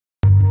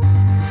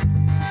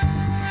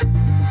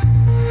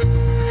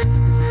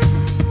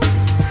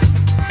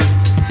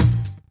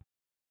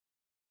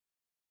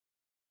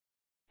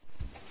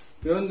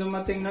Yun,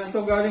 dumating na.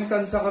 Ito galing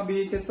kan sa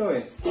Cavite to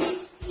eh.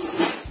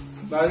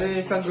 Bali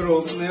sa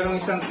group, mayroong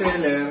isang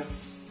seller.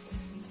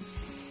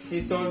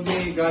 He told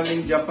me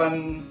galing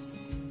Japan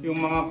yung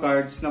mga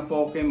cards na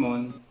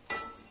Poekman.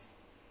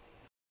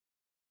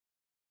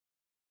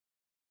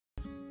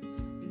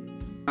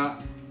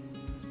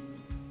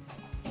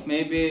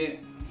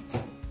 Maybe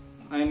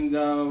I'm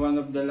the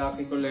one of the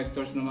lucky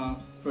collectors na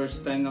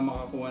first time na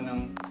makakuha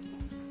ng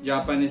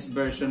Japanese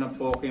version of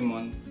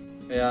Poekman.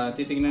 Kaya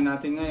titignan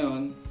natin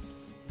ngayon.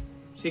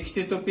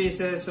 62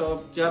 pieces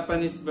of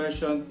Japanese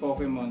version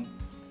Poekman.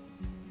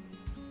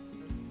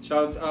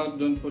 Shout out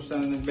dun po sa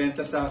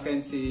nagbenta sa akin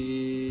si...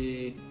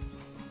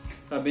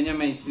 Sabi niya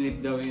may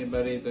sleeve daw yung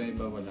iba rito,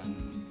 iba wala.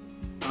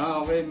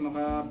 Okay,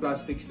 maka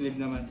plastic sleeve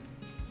naman.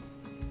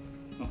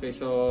 Okay,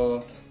 so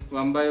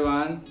one by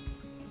one.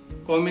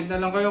 Comment na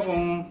lang kayo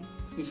kung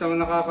isa mo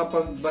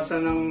nakakapagbasa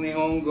ng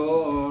Nihongo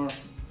or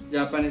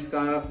Japanese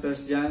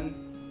characters dyan.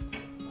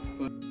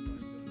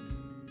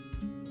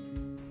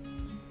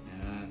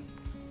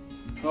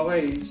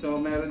 Okay,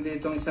 so meron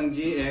ditong isang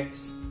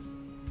GX.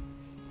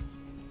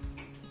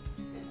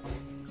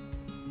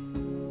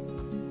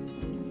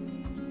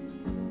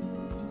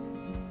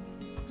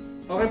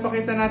 Okay,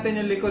 pakita natin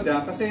yung likod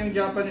kasi yung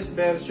Japanese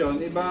version,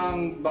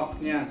 ibang back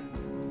niya.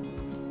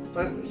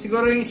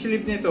 Siguro yung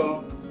sleeve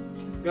nito,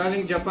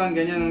 galing Japan,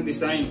 ganyan ang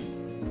design.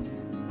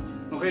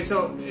 Okay,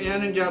 so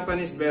yan ang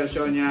Japanese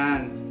version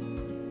yan.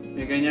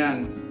 May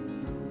ganyan.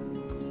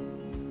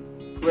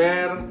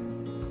 Where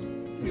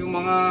yung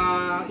mga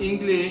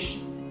English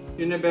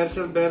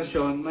universal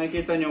version,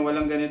 makikita nyo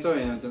walang ganito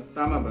eh.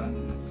 Tama ba?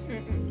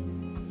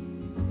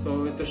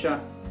 So ito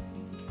siya.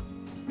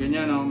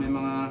 Ganyan may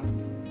mga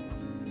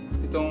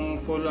itong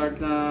full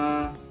art na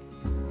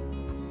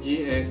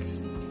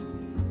GX.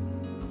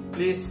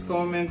 Please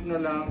comment na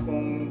lang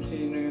kung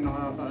sino yung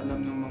nakakaalam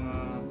ng mga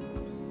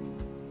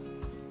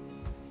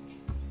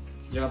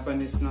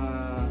Japanese na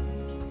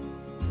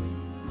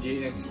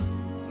GX.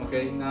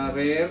 Okay, na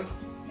rare,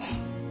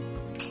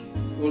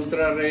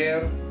 ultra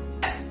rare,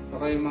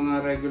 saka yung mga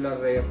regular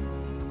rare.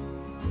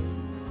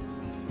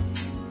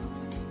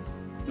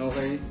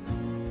 Okay.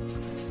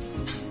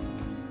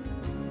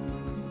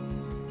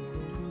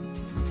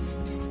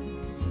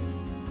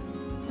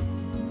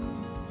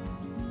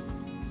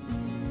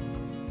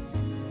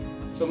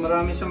 So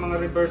marami siyang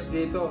mga reverse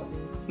dito.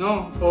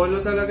 No,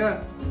 polo talaga.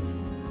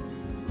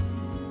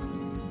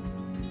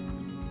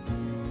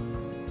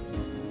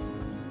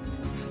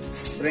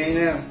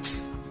 Trainer.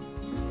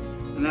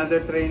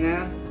 Another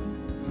trainer.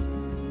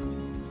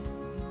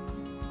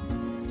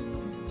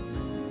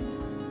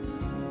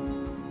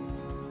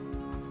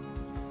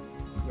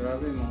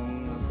 Grabe,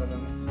 mukhang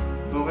nakarami.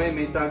 Okay,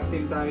 may tag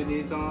team tayo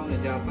dito na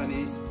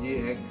Japanese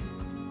GX.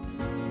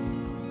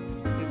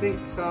 I think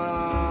sa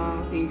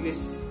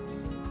English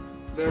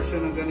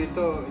version ng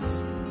ganito,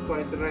 it's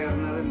quite rare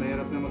na rin.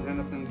 Mahirap na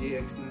maghanap ng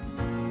GX na.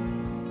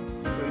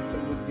 So it's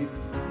a good gift.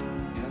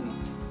 Yan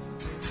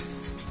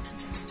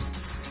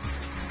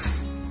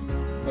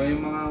o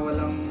yung mga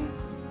walang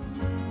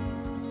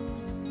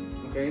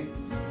okay.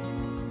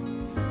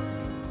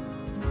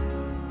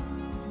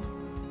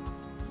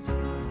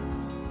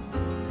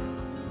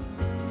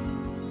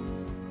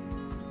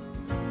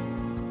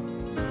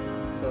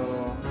 So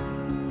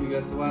we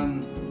got 1,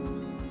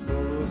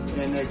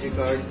 2 energy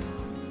card.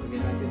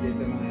 Lagyan natin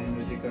dito mga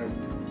energy card.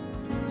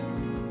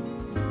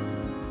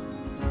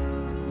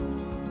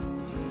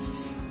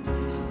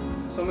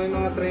 So may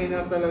mga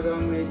trainer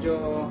talagang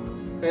medyo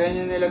kaya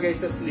niya nilagay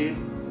sa sleeve.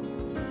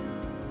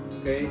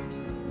 Okay.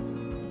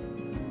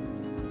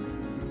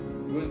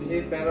 Good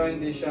hit pero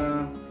hindi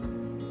siya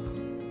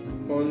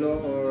polo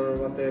or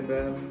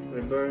whatever,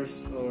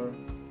 reverse or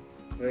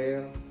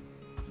rare.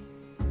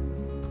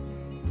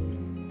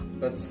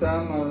 But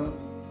some are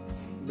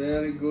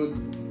very good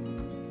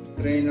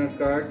trainer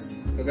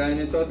cards. Kagaya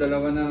nito,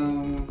 dalawa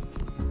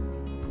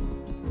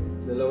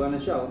na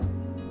siya.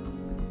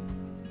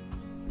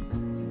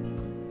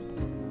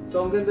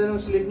 So ang ganda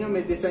ng sleeve niya,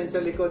 may design sa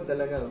likod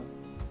talaga.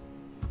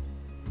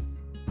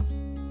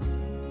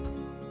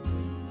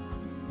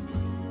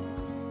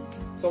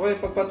 So okay,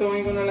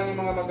 pagpatungin ko na lang yung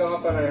mga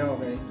magkakapareho,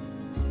 okay?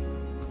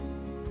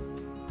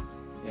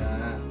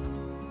 Yan.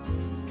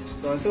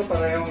 So ito,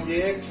 parehong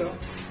GX,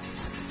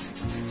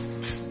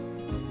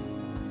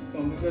 So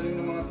ang galing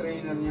ng mga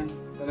trainer niya.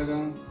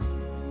 Talagang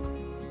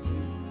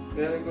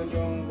very good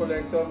yung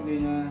collector.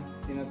 Hindi niya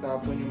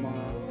tinatapon yung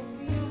mga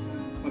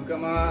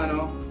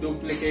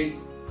duplicate.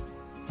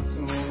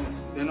 So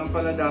ganun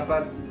pala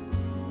dapat.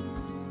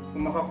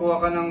 Kung makakuha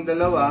ka ng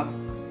dalawa,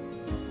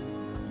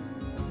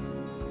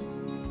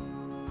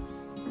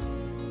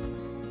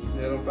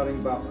 meron pa rin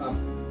backup.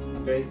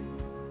 Okay?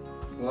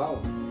 Wow,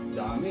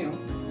 dami 1,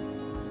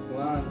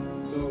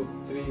 2,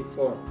 3,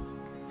 4.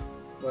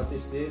 What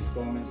is this?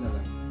 Comment na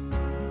lang.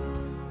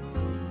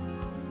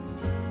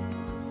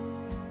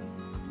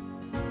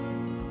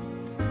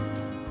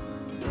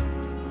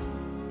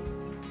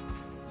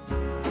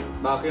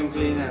 Vacuum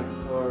cleaner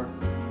or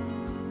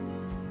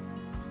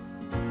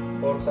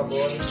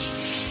portable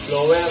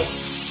blower.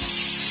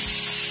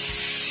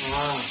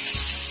 mga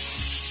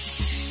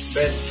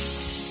bed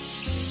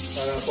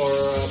para for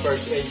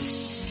first aid.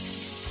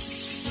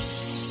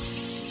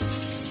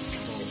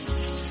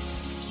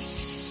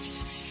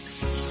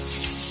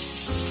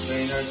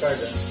 Trainer card,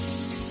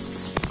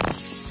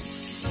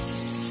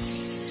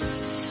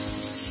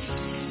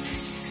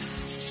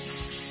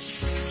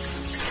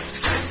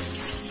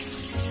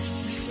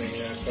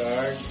 trainer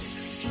card.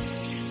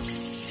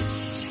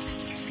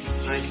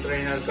 Nice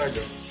trainer card,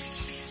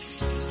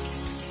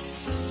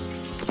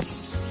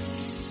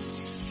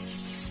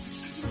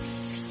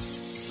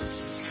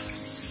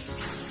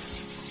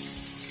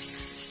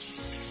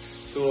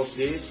 Two of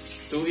these,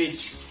 two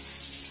each.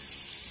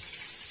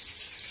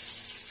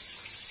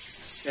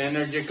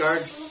 Energy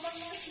cards.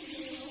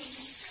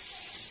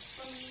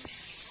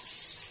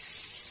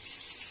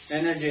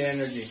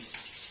 Energy.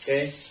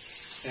 Okay?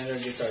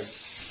 Energy cards.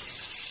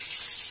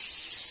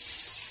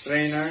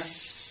 Trainer.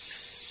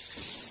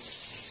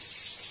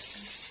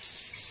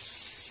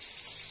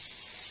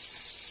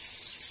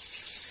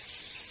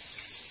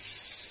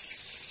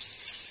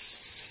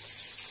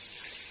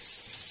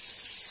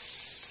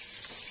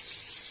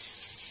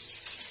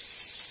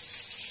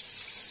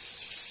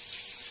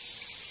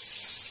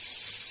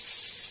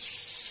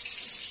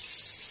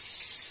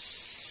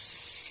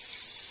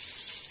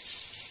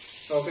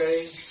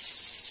 Okay.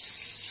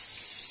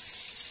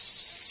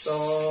 So,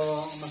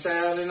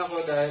 masaya rin ako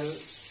dahil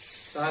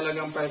sa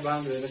halagang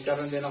 500,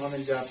 nagkaroon din ako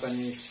ng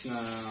Japanese na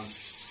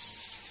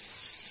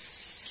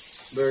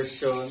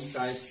version.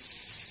 Kahit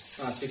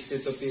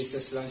 62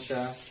 pieces lang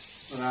siya.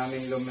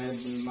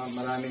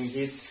 Maraming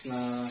hits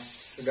na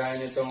kagaya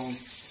nitong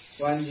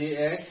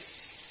 1GX.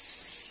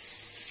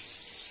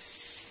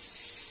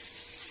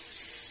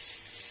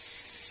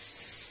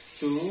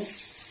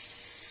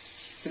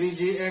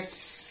 3GX.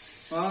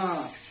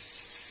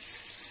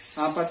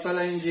 Apat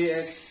pala yung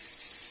GX.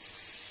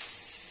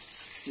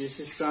 This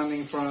is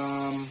coming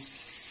from,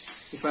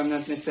 if I'm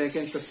not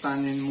mistaken, sa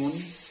Sun and Moon.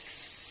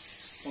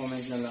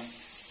 Comment na lang.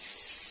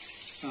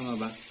 Tama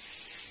ba?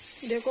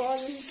 Hindi ko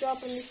alam yung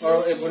Japanese.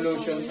 Or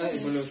Evolution.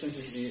 Evolution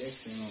is GX.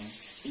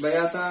 Iba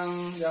yata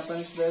ang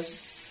Japanese version.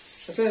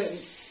 Kasi,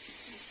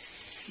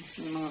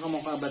 may mga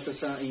kamukha ba ito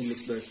sa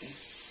English version?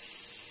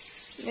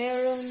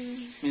 Meron.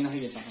 May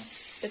nakikita ka?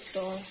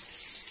 Ito.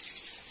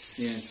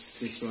 Yes,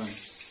 this one.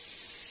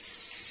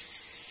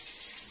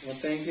 Well,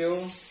 thank you.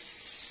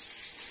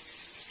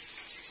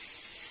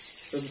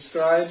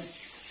 Subscribe,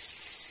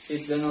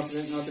 hit the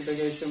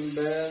notification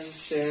bell,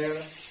 share,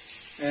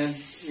 and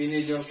we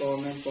need your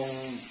comment kung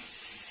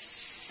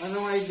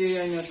anong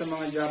idea nyo sa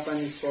mga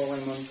Japanese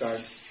Pokemon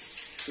cards.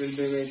 We'll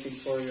be waiting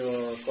for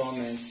your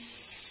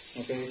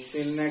comments. Okay,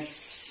 till next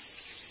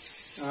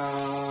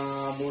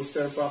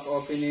booster pack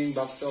opening,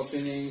 box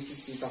opening.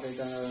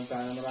 Kita-kita na lang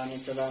tayo.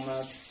 Maraming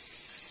salamat.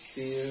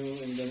 See you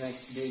in the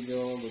next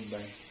video.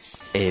 Goodbye.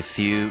 A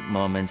few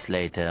moments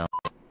later.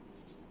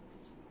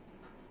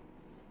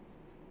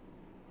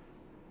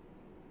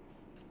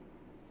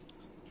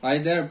 Hi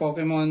there,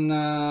 Pokemon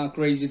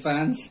crazy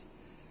fans.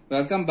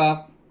 Welcome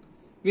back.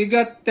 We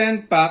got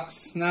 10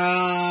 packs na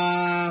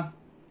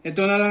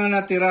ito na lang ang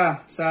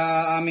natira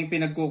sa aming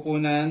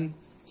pinagkukunan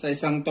sa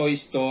isang toy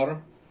store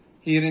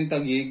here in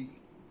Taguig.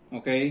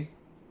 Okay?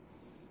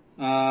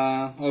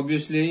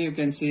 Obviously, you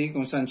can see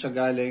kung saan siya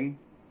galing.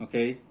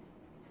 Okay?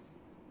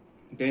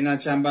 Okay,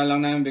 na-chamba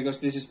lang namin because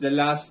this is the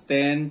last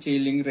 10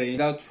 Chilling Reign.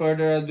 Without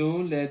further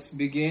ado, let's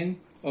begin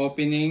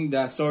opening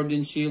the Sword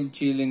and Shield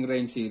Chilling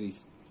Reign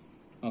series.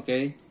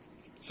 Okay?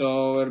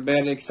 So, we're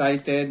very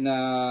excited na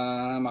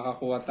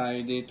makakuha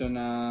tayo dito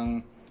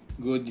ng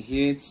good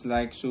hits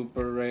like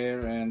super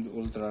rare and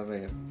ultra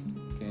rare.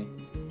 Okay?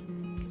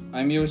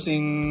 I'm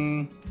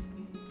using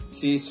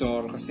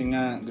scissor kasi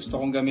nga gusto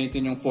kong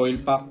gamitin yung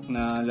foil pack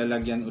na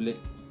lalagyan uli.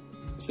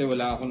 Kasi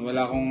wala akong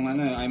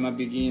I'm a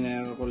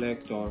beginner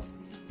collector.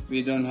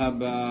 We don't have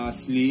a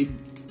sleeve.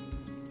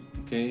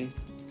 Okay?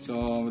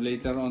 So,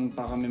 later on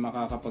pa kami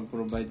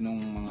makakapag-provide ng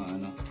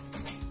mga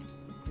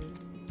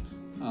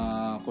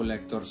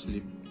collector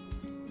sleeve.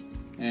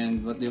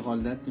 And what do you call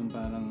that? Yung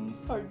parang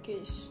Hard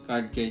case.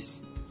 card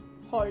case.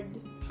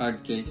 Hard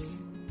case.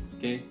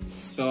 Okay?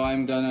 So,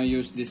 I'm gonna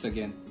use this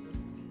again.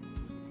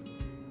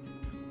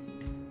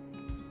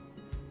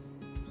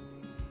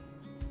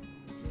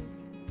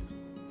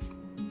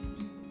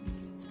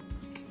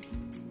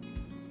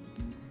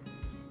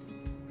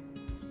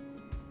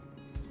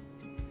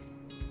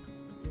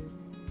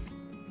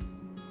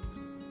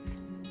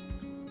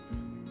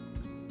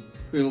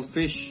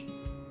 Quillfish.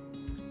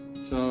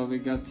 So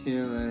we got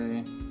here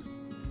a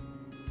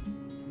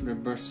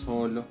reverse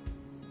holo.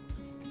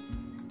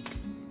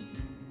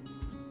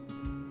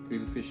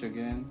 Quillfish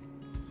again.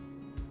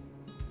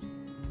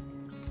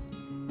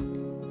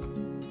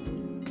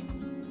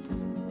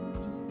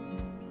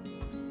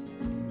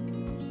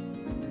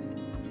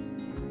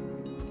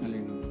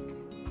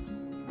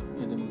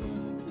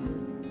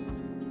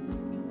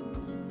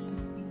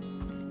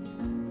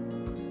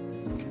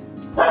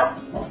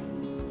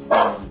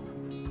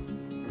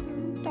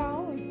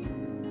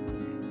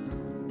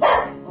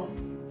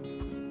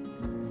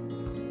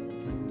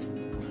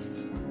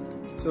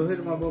 So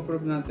here,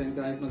 mapoprove natin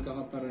kahit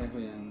magkakapareho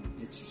yan.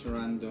 It's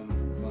random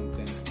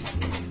content.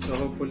 So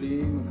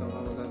hopefully,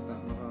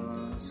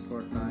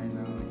 maka-score tayo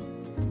ng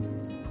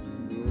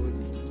good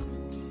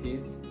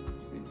hit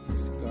with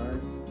this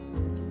card.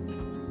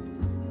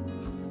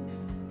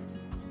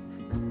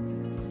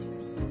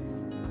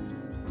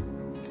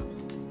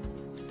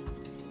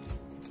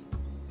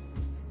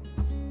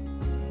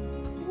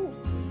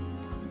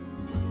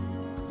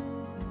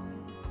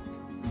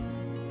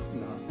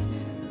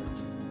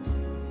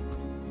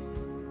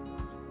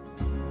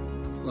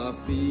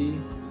 Fluffy,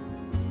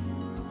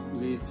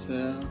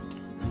 Blitzel,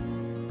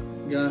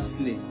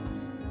 Ghastly.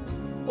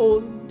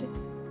 Old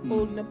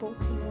na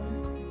Pokemon.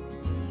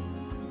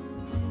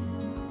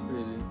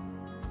 Really?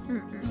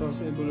 So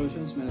sa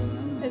evolutions meron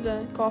na.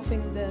 Ito,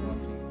 coughing din.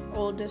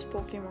 Oldest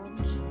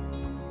Pokemons.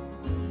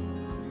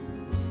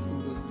 This is a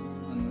good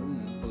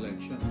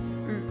collection.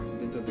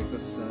 Dito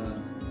because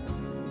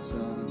it's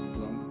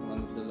one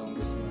of the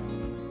longest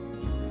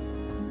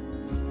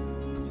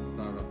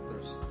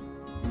characters.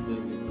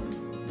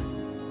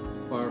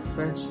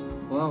 Farfetch'd.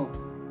 Wow.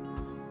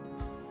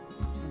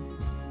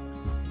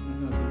 I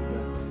haven't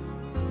got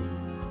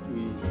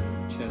with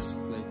chest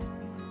plate.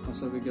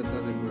 Also we got a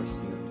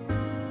reverse here.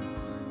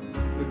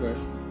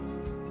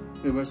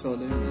 Reverse all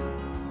in.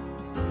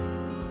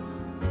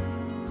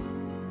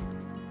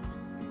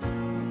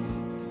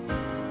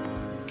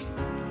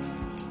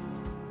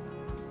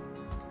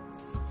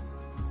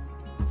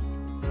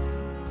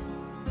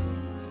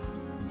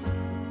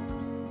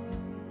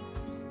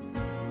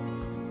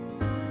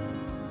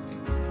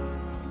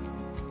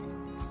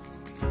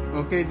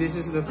 Okay, this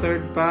is the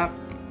third pack.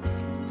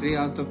 3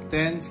 out of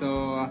 10.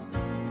 So,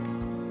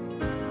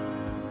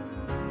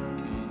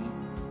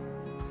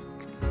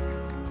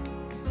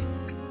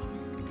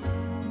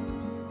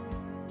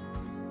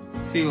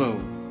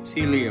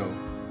 Celio,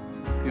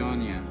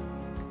 Peonia,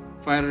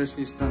 fire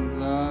resistant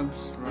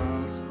gloves,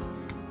 Rouse,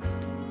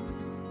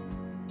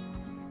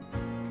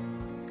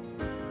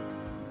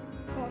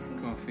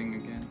 coughing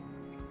again.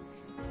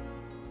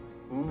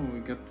 Oh,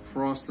 we got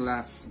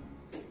Frostlass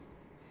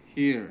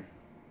here.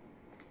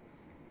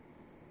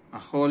 A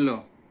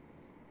holo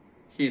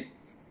hit.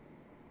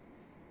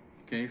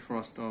 Okay,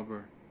 frost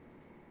over.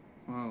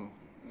 Wow,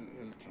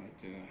 I'll try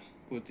to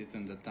put it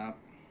on the top.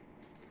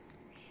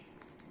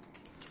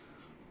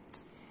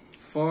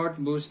 Fourth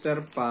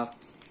booster pack.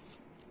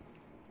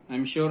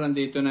 I'm sure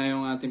andito na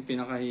yung ating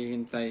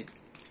pinakahihintay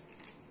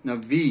na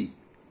V.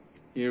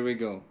 Here we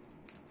go.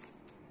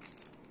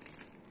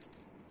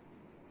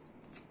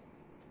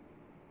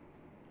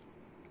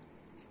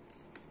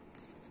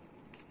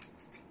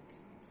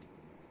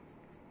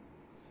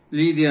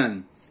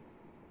 Lydian.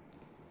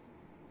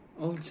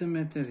 Old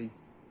Cemetery.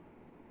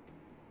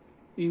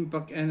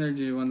 Impact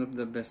Energy, one of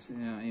the best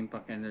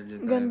Impact Energy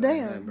that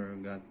I've ever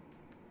got.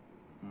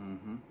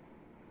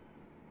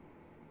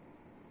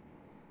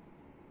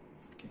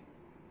 Okay.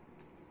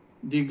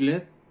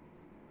 Diglett.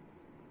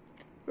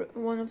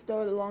 One of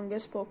the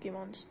longest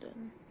Pokemons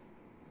then.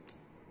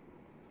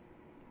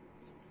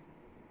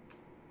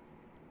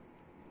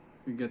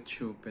 We got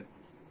Choupette.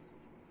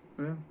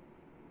 Well,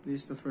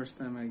 this is the first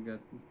time I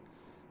got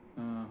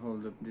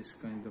hold of this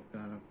kind of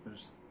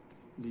characters.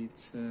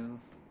 Blitzel,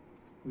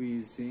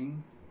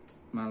 Weezing,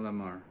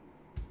 Malamar.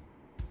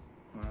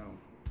 Wow,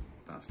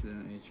 taas din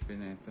ang HP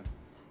na ito.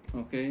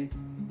 Okay,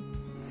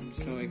 I'm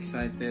so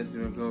excited.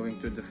 We're going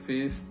to the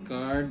fifth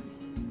card.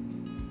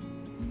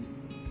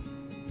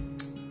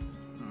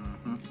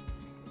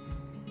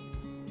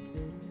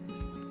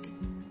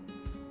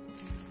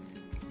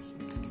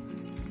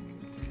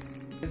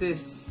 It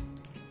is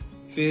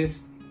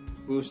fifth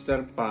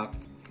booster pack.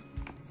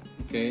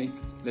 Okay,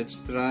 let's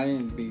try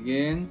and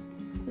begin.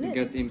 We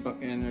got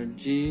Impact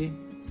Energy,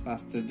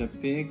 Path to the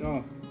Peak.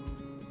 Oh,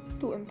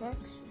 2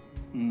 impacts.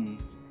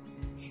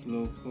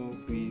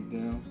 Slowpoke,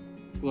 Weedle,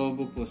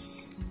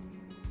 Globopus.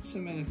 So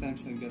many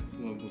times I got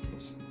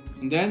Globopus.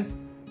 And then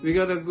we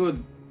got a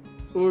good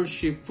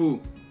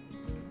Urshifu,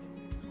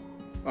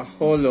 a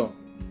holo,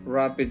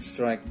 Rapid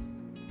Strike.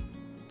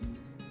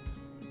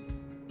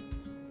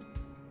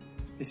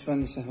 This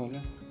one is a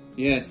holo?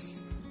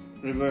 Yes,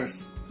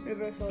 reverse.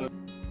 Reverse.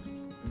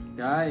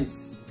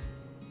 Guys,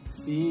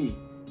 see,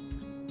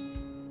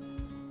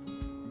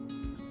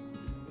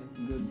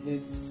 good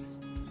hits.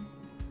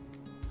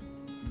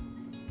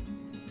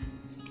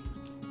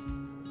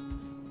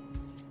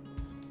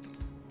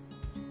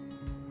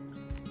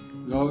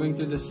 Going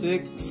to the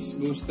sixth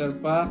booster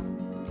pack,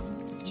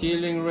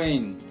 Chilling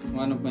Rain,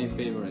 one of my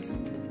favorites.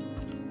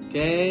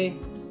 Okay,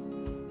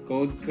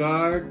 code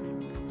card.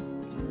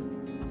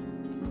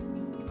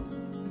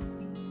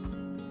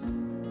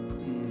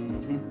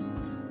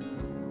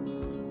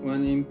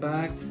 One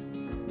impact,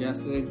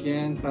 Ghastly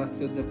again, Path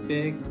to the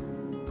Peak.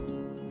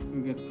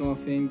 We got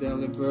Coughing,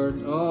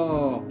 Delibird.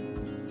 Oh,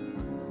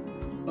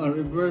 a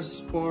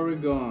reverse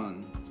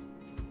Porygon.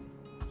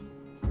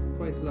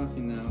 Quite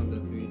lucky now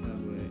that we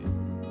have a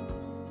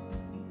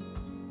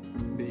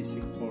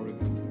basic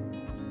Porygon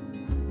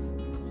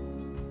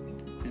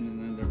and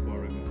another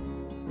Porygon.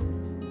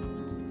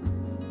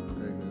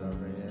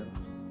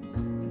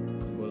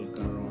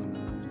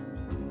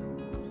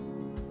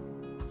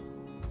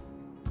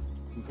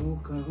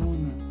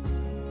 Corona.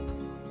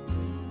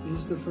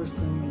 This is the first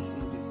time I see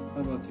this.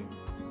 How about you?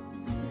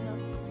 No.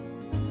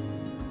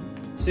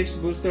 6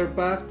 booster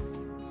pack.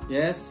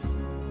 Yes.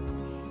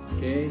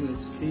 Okay,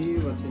 let's see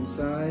what's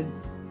inside.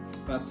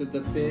 Path to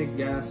the Peak,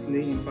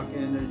 Ghastly, Impact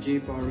Energy,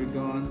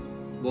 Porygon,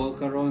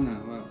 Volcarona.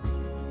 Wow.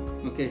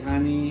 Okay,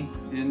 Honey,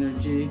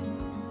 Energy,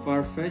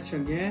 Farfetch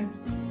again.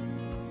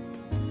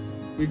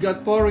 We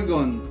got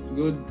Porygon.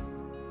 Good.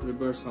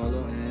 Reverse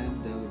Holo and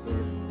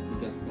Delibird. We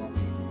got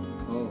Coffee.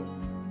 Oh.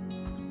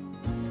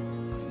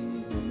 Let's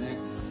see the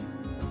next.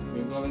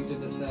 We're going to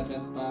the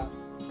 7th pack.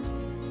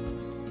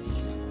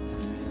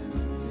 And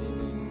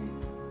leaving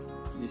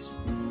this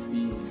will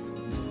be one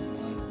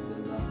of the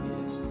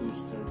luckiest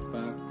booster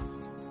pack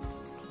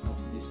of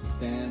this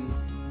 10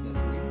 that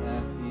we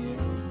have here.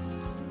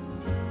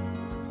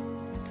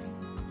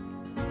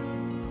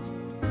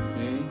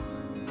 Okay.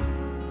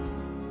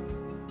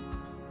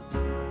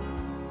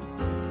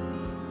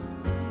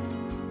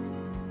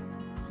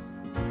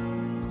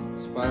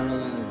 Spiral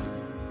Energy,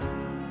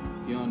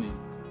 Peony,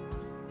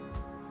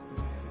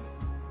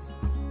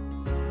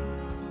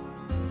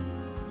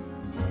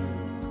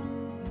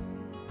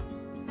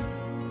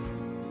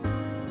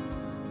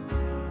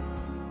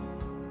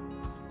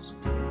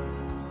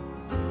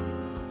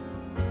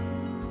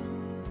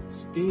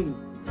 Spill,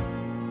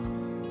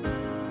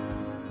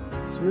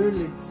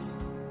 Swirlix,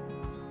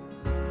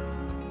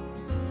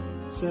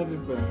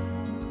 Seviper,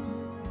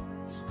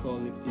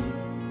 Scolipede.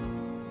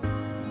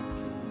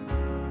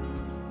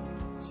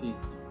 See.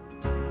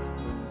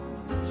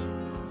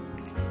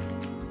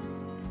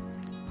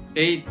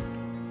 8.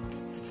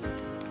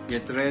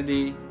 Get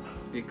ready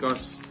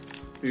because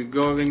we're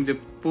going to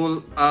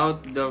pull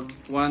out the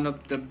one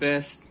of the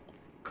best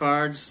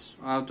cards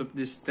out of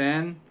this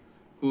 10.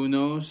 Who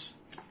knows?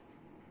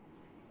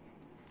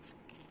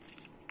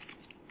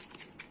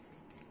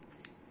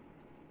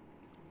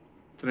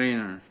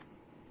 Trainer.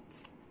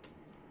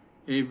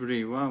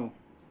 Avery. Wow.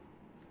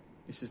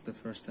 This is the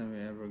first time we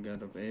ever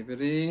got of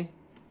Avery.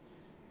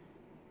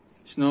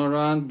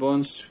 Snorunt,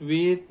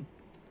 Bonsweet,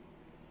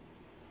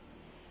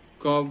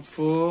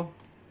 Kobfu,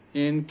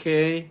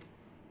 NK,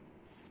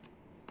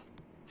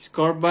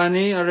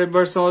 Scorbunny, a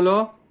reverse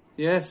holo.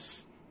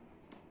 Yes.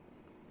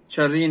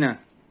 Charina.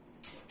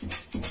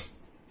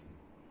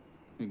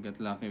 We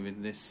got lucky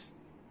with this.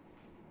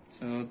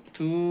 So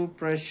 2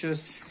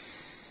 precious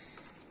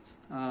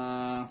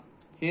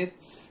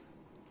hits.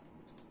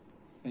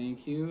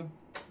 Thank you.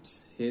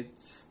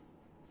 Hits.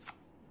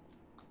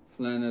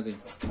 Flannery.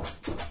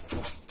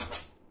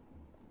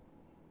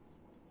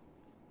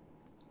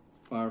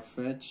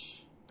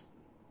 Farfetch.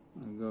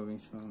 I'm going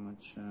so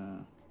much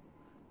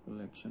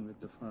collection with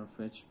the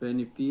Farfetch.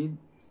 Pennypede.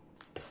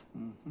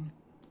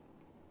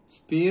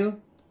 Spill.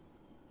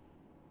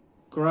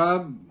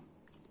 Crab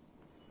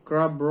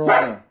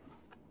Roller.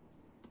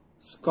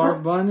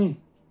 Scorbunny.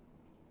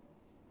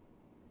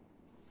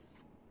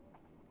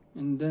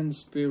 And then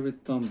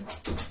Spirit Tomb.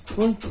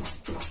 Oh.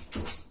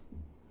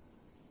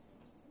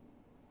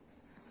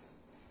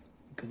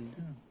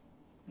 Ganda.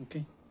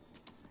 Okay.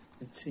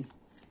 Let's see.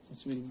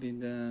 This will be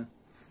the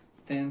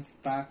 10th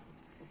pack.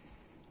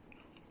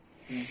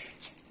 Okay.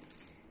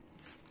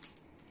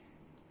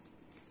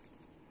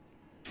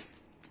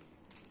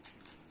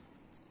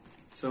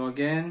 So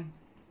again,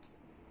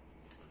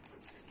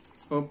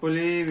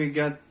 hopefully we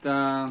got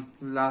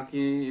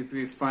lucky if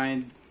we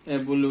find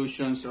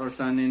Evolutions or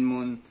Sun and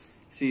Moon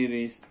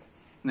series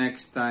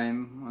next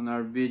time on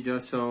our video.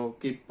 So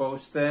keep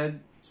posted,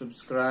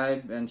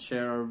 subscribe, and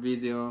share our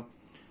video.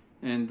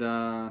 And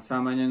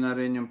sama nyo na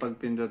rin yung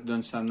pagpindot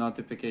doon sa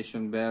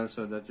notification bell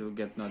so that you'll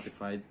get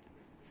notified.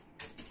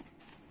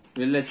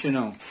 We'll let you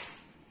know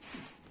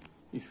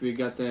if we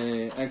got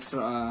a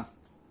extra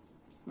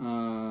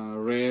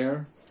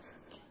rare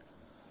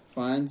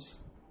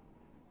finds.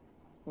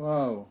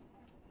 Wow,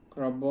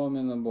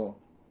 Crabominable,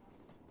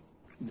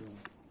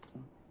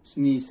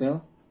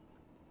 Sneasel,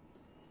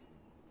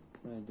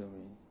 by the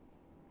way,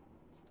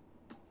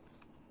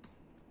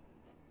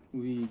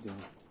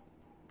 Weedle,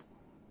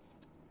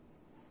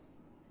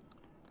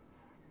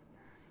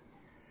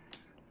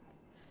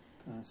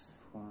 Cast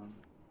Farm,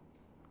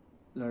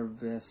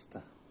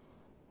 Larvesta.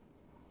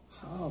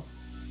 How?